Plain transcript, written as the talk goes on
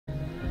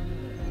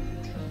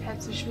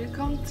herzlich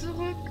willkommen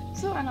zurück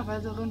zu einer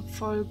weiteren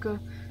Folge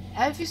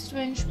Life is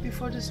Strange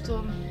Before the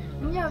Storm.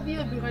 Ja, wie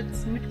ihr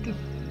bereits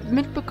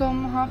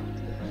mitbekommen habt,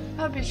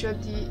 habe ich ja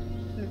die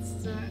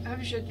letzte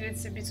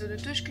Episode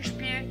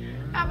durchgespielt,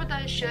 aber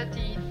da ich ja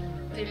die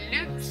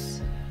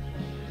Deluxe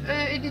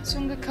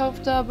Edition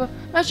gekauft habe,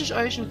 möchte ich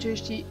euch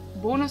natürlich die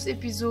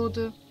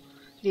Bonus-Episode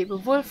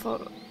Lebewohl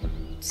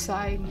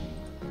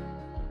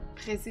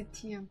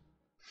präsentieren.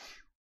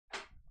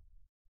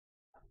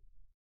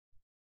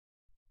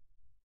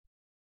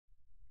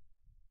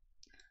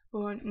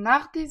 Und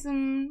nach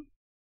diesem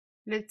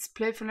Let's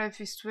Play von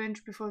Life is Strange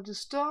Before the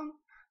Storm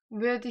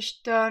werde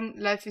ich dann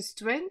Life is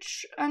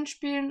Strange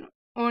anspielen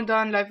und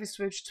dann Life is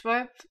Strange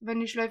 2, wenn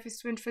ich Life is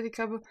Strange fertig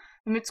habe,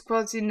 damit es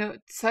quasi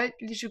eine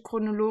zeitliche,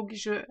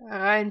 chronologische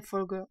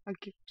Reihenfolge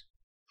ergibt.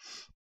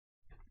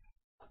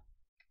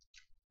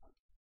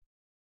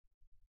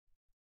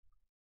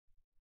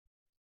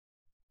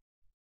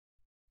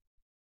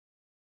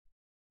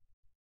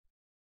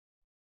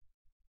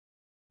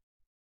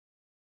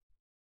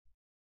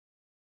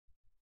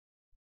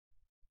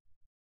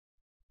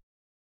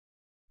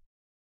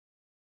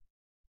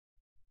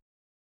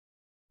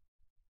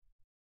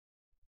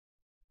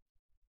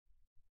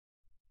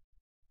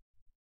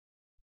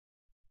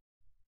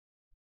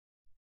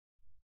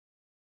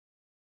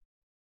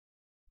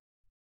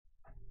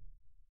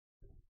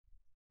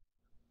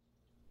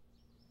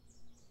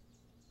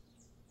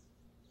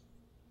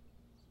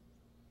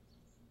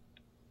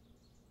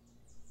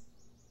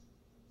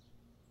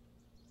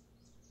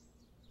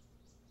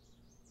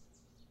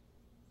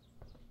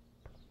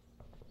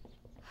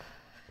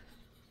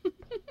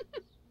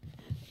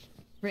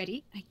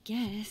 Ready? I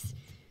guess.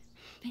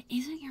 But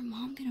isn't your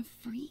mom gonna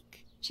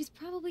freak? She's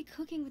probably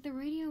cooking with the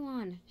radio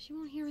on. She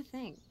won't hear a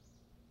thing.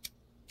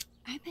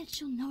 I bet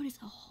she'll notice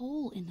a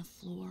hole in the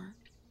floor.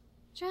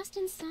 Trust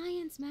in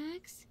science,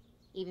 Max.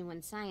 Even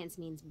when science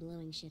means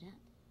blowing shit up.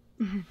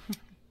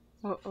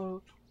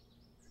 Uh-oh.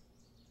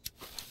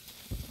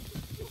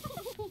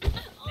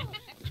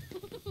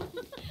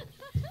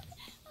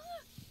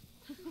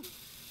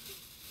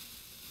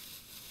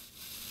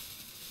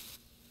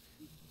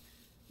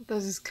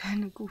 Das ist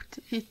keine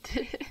gute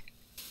Idee.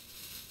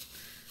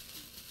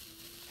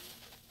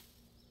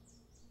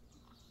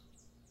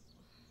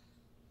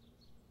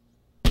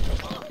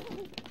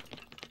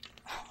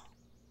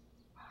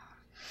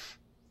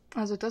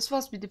 Also das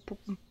war's mit den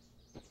Puppen.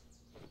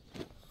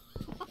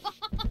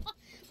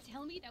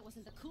 Tell me that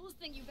wasn't the coolest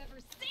thing you've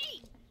ever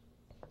seen.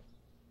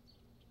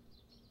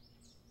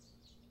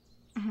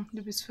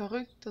 Du bist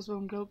verrückt, das war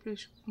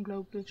unglaublich,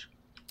 unglaublich.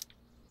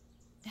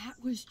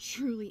 That was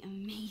truly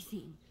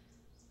amazing.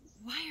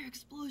 Why are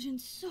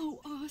explosions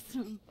so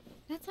awesome?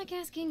 That's like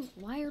asking,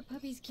 why are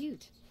puppies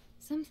cute?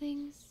 Some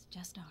things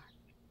just are.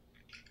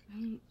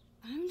 I'm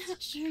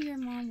not sure your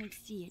mom would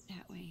see it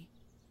that way.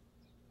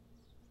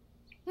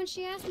 When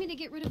she asked me to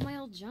get rid of my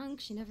old junk,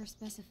 she never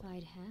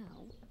specified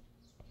how.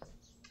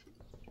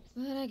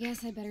 But I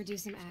guess I better do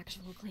some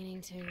actual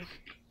cleaning too.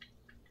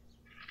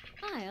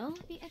 I'll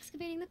be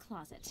excavating the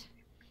closet.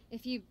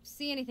 If you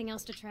see anything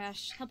else to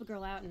trash, help a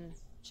girl out and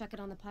chuck it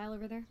on the pile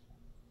over there.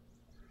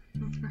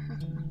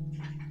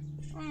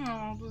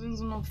 Oh, da sind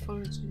sie noch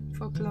voll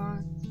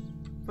klein.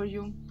 Voll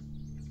jung.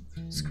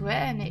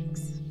 Square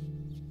Enix.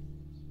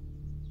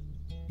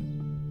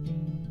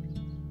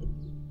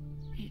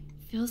 It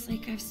feels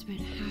like I've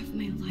spent half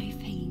my life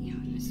hanging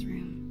out in this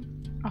room.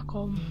 Ach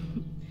komm.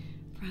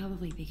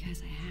 Probably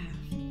because I have.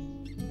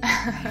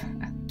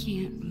 I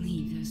can't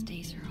believe those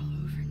days are all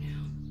over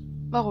now.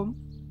 Warum?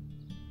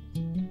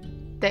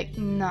 Deck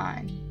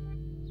 9.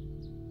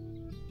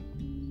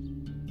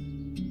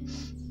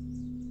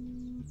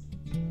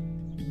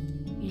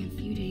 In a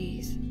few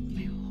days,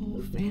 my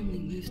whole family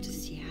moves to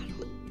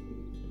Seattle.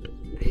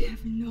 I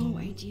have no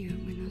idea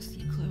when I'll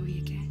see Chloe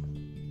again.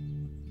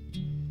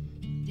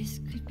 This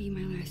could be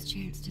my last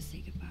chance to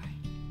say goodbye.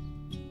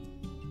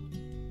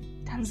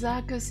 Dann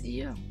sag es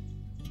ihr.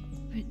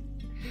 But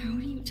how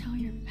do you tell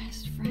your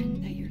best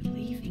friend that you're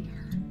leaving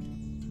her?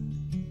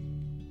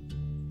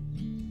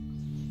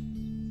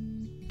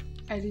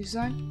 Ehrlich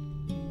sein?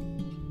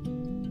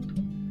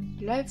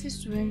 Life is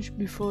Strange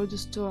Before the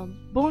Storm.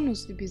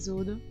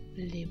 Bonus-Episode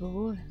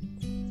Lebewohl.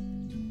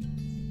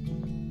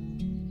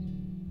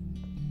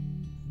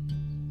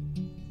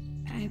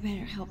 I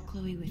better help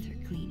Chloe with her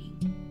cleaning.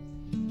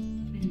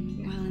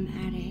 And while I'm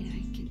at it,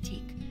 I can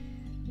take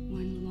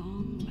one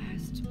long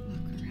last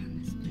look around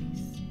this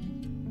place.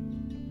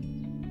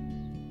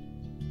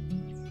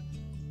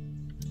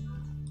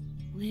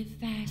 Live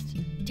fast,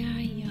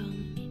 die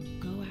young,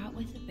 and go out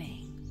with a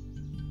bang.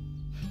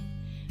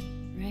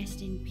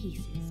 Rest in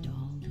pieces,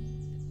 doll.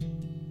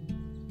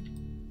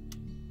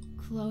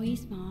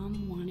 Chloe's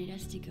mom wanted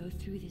us to go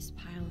through this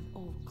pile of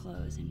old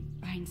clothes and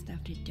find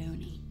stuff to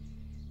donate.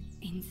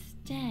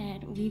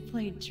 Instead, we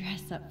played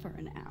dress up for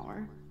an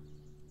hour.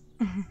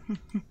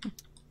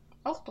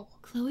 Auch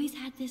doch. Chloe's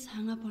had this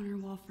hung up on her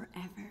wall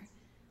forever,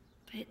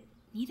 but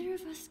neither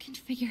of us can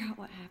figure out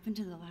what happened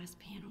to the last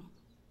panel.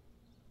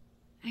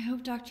 I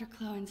hope Dr.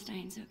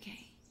 Kloenstein's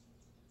okay.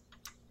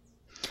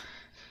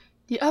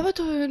 Die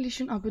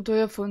abenteuerlichen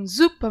Abenteuer von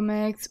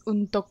Supermax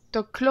und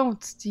Dr.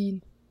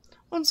 Clownstein.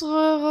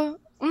 Unsere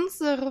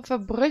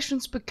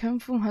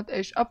Verbrechensbekämpfung hat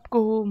echt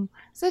abgehoben,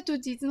 seit du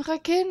diesen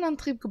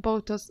Raketenantrieb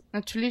gebaut hast.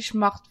 Natürlich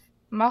macht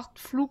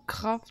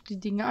Flugkraft die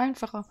Dinge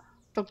einfacher,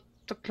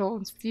 Dr.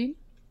 Clownstein.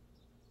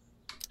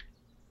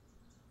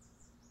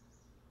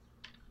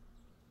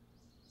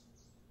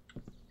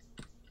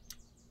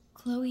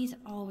 Chloe's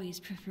always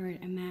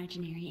preferred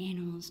imaginary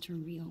animals to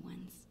real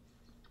ones.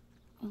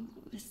 Oh,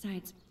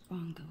 besides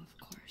Bongo, of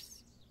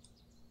course.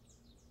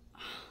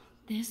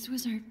 This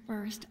was our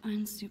first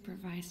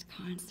unsupervised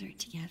concert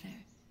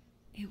together.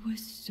 It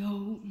was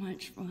so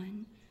much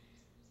fun.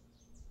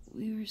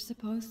 We were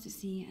supposed to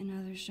see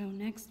another show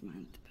next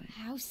month, but...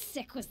 How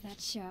sick was that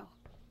show?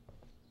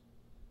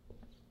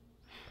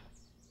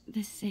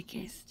 The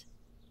sickest.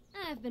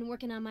 I've been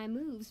working on my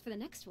moves for the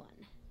next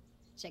one.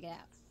 Check it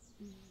out.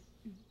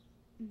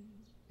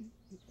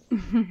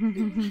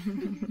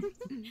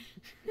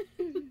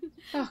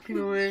 Ach,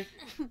 Chloe.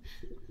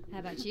 How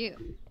about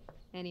you?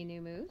 Any new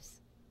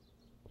moves?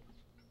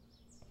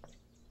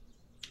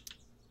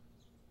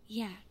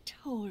 Yeah,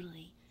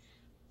 totally.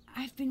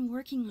 I've been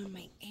working on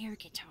my air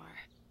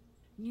guitar.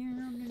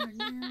 Damn,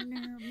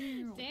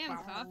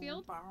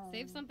 Caulfield.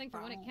 Save something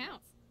for when it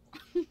counts.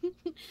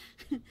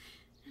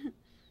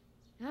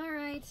 All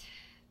right,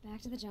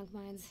 back to the junk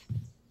mines.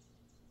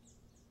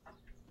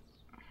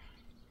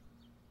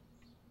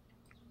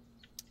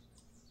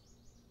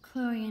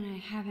 Chloe and I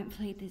haven't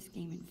played this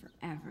game in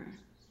forever,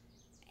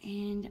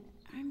 and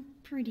I'm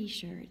pretty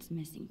sure it's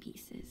missing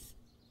pieces.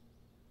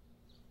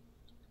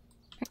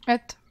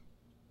 Mit.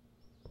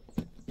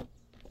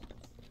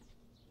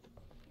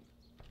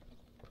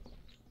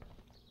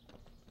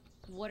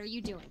 What are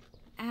you doing?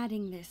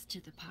 Adding this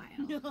to the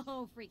pile.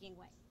 No freaking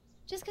way.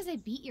 Just because I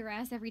beat your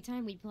ass every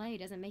time we play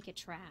doesn't make it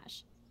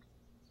trash.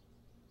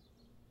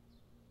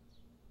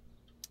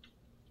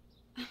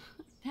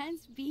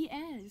 That's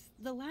BS.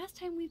 The last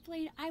time we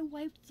played, I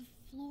wiped the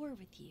floor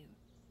with you.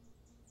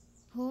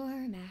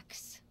 Poor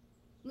Max.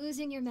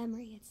 Losing your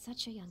memory at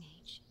such a young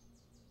age.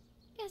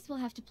 Guess we'll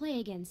have to play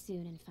again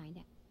soon and find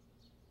out.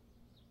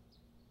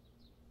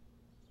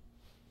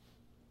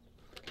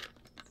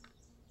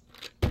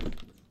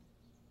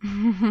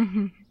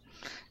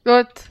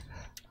 Gut.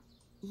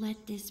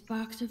 Let this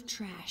box of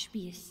trash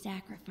be a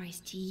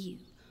sacrifice to you,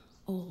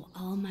 oh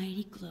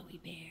almighty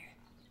Chloe Bear.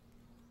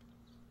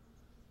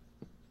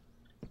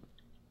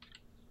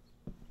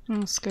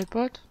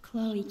 Skateboard.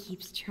 Chloe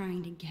keeps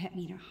trying to get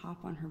me to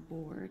hop on her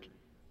board.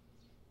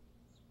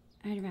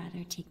 I'd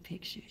rather take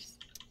pictures.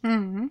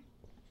 Mhm.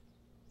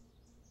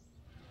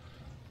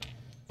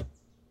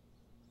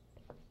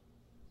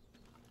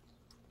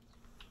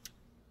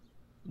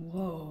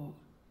 Whoa.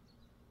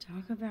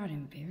 Talk about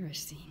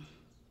embarrassing.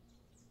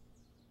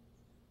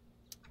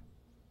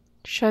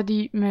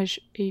 Shady Mesh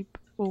Ape.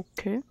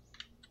 Okay.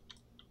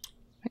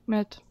 Weg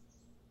mit.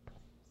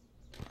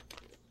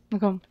 Na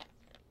komm.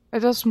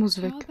 Das muss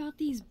weg. How about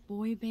these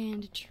boy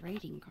band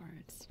trading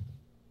cards?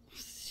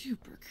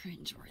 Super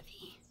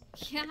cringeworthy.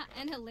 Yeah,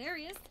 and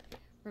hilarious.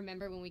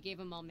 Remember when we gave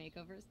them all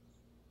makeovers?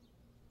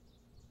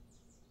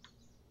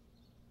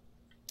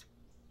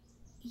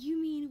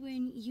 You mean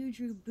when you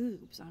drew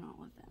boobs on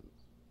all of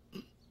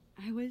them?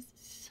 I was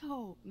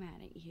so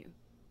mad at you.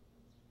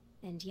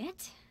 And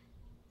yet,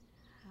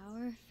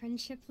 our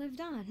friendship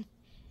lived on.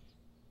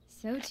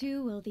 So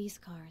too will these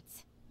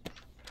cards.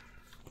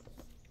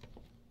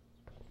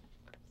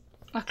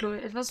 Ach,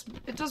 Chloe,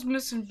 etwas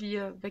müssen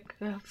wir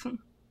wegwerfen.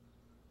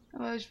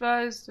 Aber ich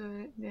weiß,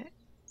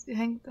 sie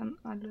hängt an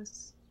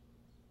alles.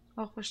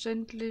 Auch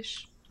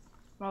verständlich.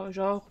 War ich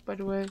auch, by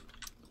the way.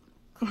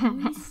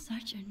 Chloe's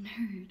such a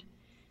nerd.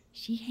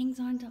 She hangs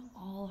on to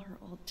all her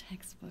old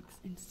textbooks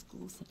and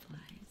school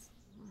supplies.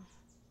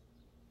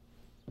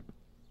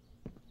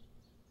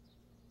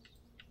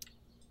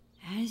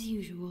 As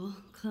usual,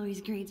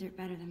 Chloe's grades are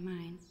better than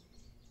mine.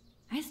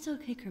 I still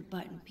kick her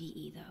butt in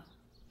PE, though.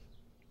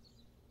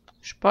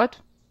 Sport.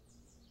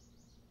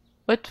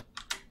 What?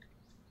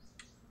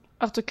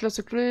 8.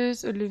 Klasse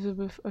Quiz,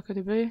 Elizabeth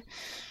Academy.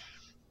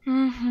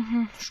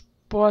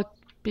 Sport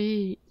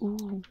B.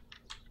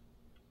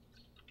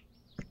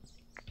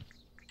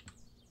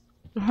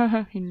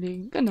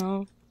 Hinlegen,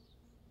 genau.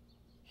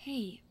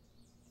 Hey,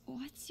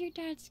 what's your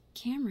dad's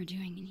camera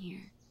doing in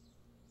here?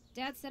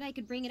 Dad said I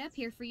could bring it up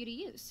here for you to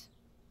use.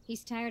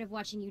 He's tired of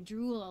watching you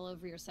drool all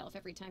over yourself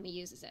every time he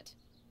uses it.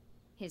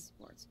 His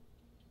words.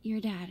 Your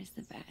dad is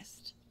the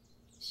best.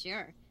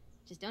 Sure.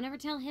 Just don't ever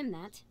tell him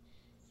that.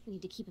 We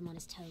need to keep him on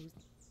his toes.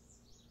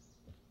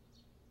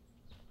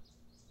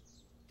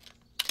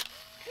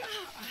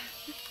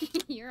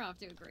 You're off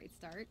to a great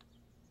start.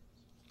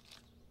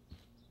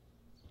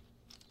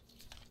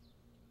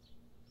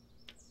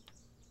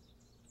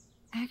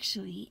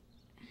 Actually,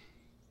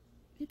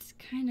 it's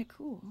kinda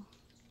cool.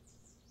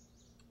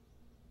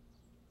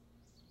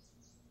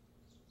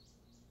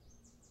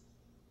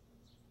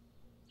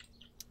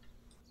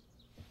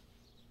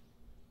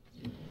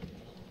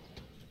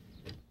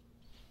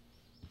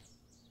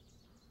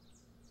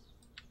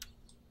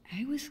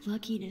 I was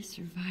lucky to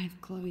survive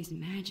Chloe's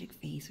magic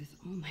phase with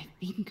all my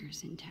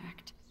fingers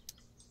intact.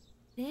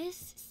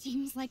 This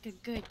seems like a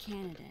good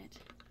candidate.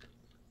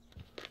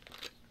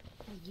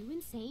 Are you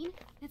insane?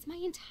 That's my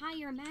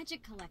entire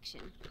magic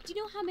collection. Do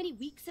you know how many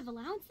weeks of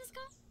allowance this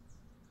got?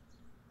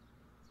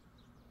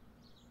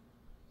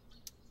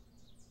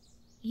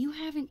 You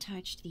haven't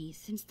touched these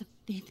since the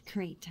 5th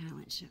grade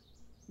talent show.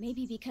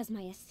 Maybe because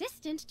my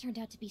assistant turned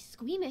out to be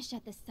squeamish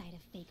at the sight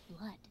of fake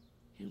blood.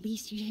 At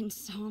least you didn't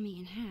saw me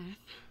in half.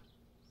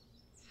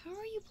 How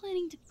are you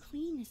planning to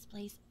clean this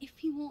place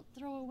if you won't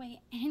throw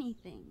away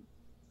anything?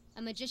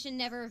 A magician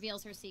never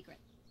reveals her secret.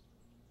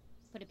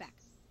 Put it back.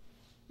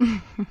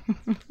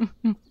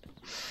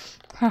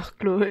 Ach,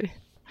 Chloe.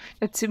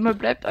 Das Zimmer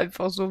bleibt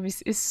einfach so, wie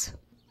es ist.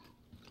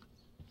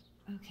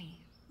 Okay,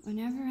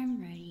 whenever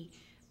I'm ready,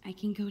 I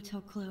can go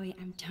tell Chloe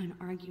I'm done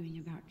arguing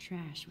about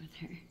trash with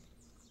her.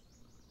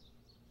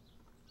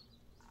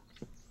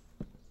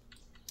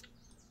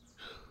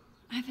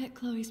 I bet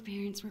Chloe's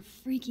parents were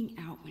freaking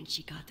out when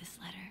she got this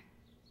letter.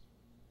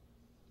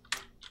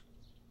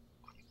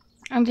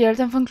 An die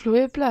Eltern von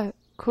Chloe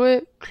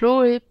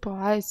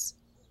Price.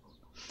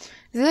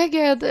 Sehr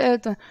geehrte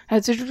Eltern,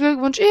 herzlichen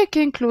Glückwunsch, Ihr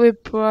Kind Chloe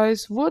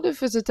Price wurde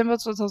für September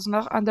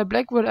 2008 an der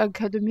Blackwell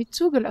Academy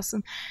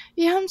zugelassen.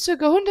 Wir haben ca.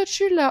 100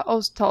 Schüler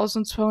aus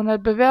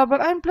 1200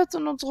 Bewerbern einen Platz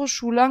in unserer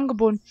Schule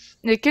angeboten.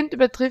 Ihr Kind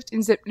übertrifft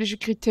in sämtliche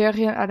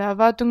Kriterien alle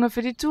Erwartungen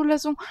für die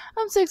Zulassung.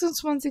 Am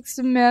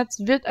 26.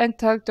 März wird ein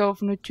Tag der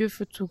offenen Tür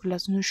für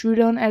zugelassene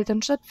Schüler und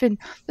Eltern stattfinden.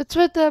 Der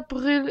 2.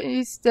 April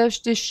ist der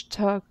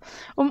Stichtag,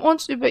 um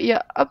uns über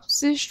Ihre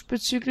Absicht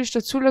bezüglich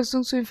der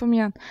Zulassung zu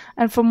informieren.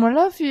 Ein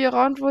Formular für Ihre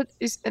Antwort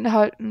ist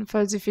enthalten.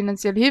 Falls Sie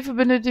finanzielle Hilfe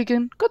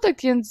benötigen,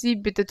 kontaktieren Sie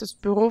bitte das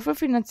Büro für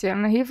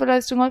finanzielle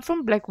Hilfeleistungen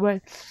von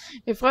Blackwell.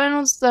 Wir freuen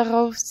uns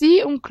darauf,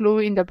 Sie und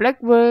Chloe in der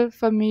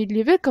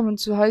Blackwell-Familie willkommen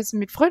zu heißen.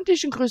 Mit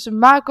freundlichen Grüßen,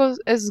 Marcos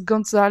S.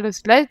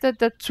 Gonzalez, Leiter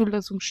der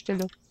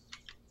Zulassungsstelle.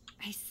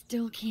 I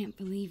still can't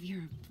believe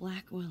you're a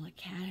Blackwell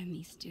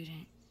Academy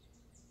student.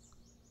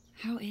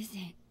 How is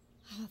it?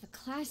 Oh, the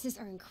classes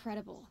are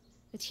incredible.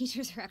 The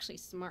teachers are actually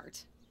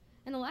smart.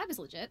 And the lab is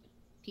legit.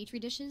 Petri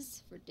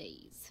dishes for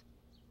days.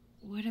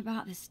 What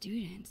about the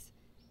students?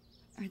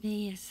 Are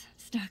they as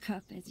stuck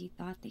up as you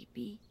thought they'd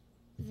be?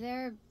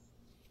 They're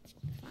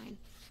fine.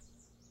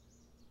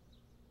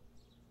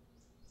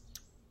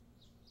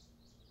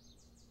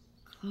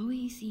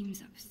 Chloe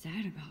seems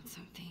upset about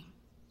something.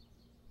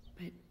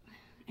 But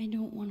I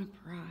don't want to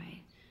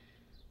pry.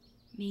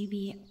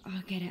 Maybe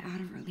I'll get it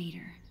out of her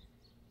later.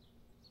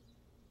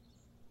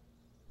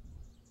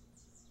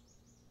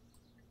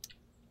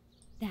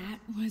 That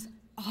was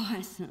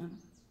awesome.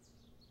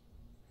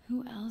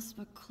 Who else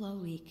but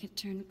Chloe could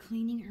turn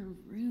cleaning her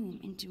room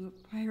into a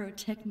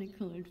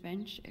pyrotechnical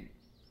adventure?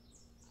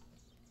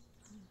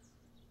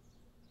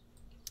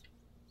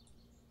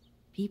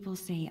 People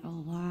say a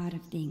lot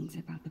of things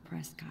about the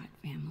Prescott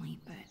family,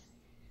 but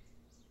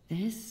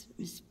this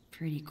is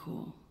pretty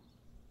cool.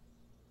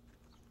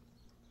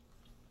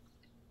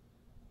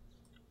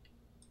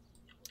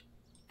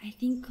 I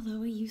think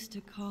Chloe used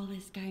to call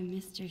this guy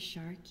Mr.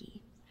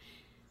 Sharky.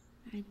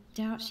 I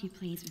doubt she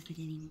plays with it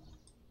anymore.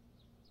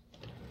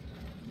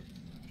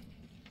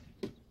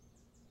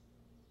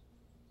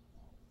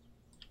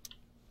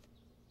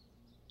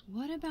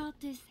 What about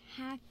this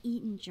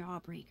half-eaten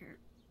jawbreaker?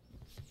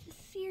 It's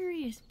a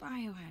serious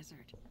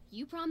biohazard.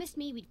 You promised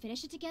me we'd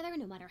finish it together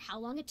no matter how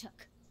long it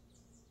took.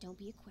 Don't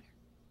be a quitter.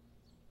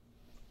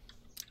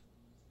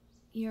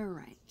 You're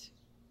right.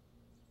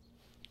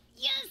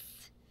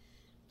 Yes!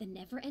 The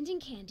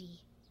never-ending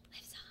candy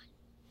lives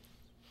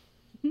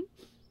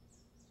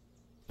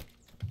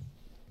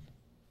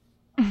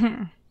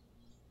on.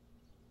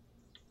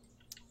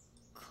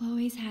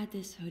 Chloe's had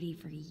this hoodie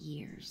for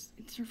years.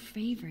 It's her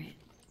favorite.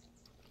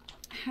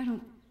 I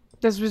don't...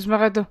 Das müssen wir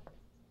retten.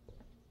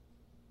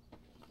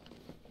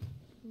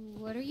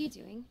 What are you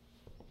doing?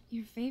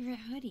 Your favorite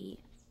hoodie.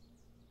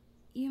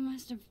 You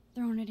must have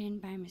thrown it in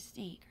by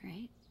mistake,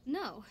 right?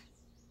 No.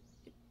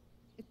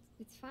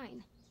 It's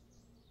fine.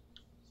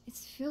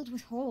 It's filled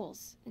with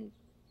holes and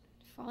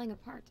falling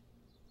apart.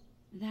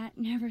 That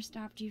never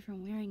stopped you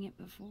from wearing it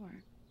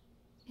before.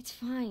 It's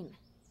fine.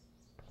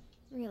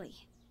 Really.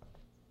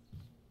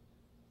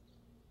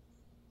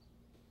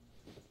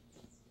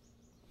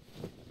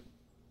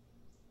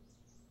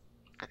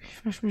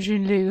 Ich möchte mich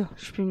hinlegen.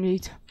 Ich bin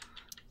müde.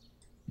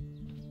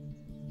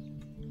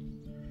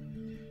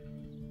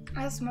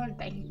 Erstmal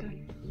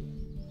denken.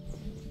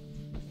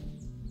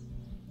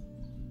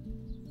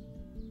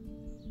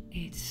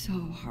 It's so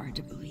hard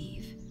to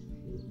believe.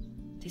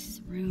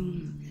 This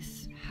room,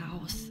 this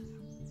house,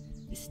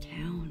 this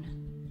town,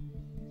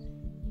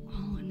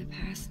 all in the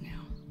past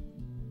now.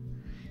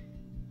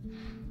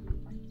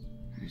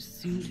 Or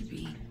soon to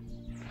be.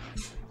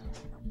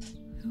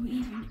 Who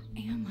even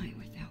am I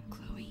without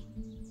Chloe?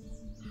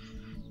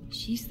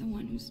 She's the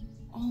one who's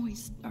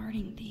always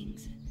starting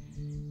things,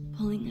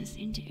 pulling us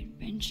into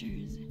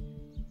adventures.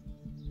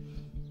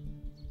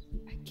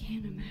 I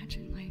can't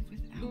imagine life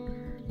without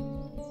her.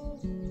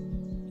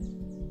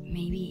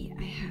 Maybe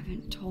I haven't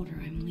haven't told her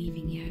I'm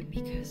leaving yet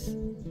because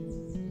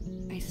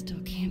I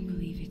still can't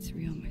believe it's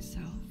real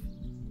myself.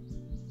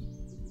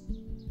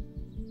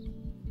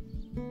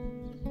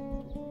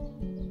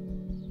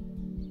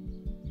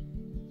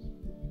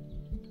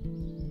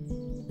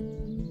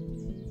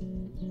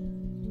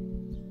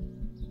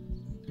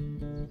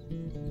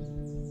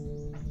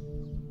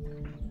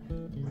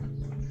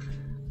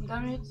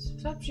 Damit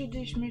verabschiede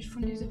ich mich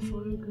von dieser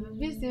Folge.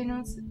 Wir sehen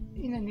uns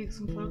in der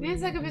nächsten Folge. Ich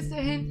sage bis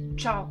dahin,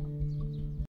 ciao.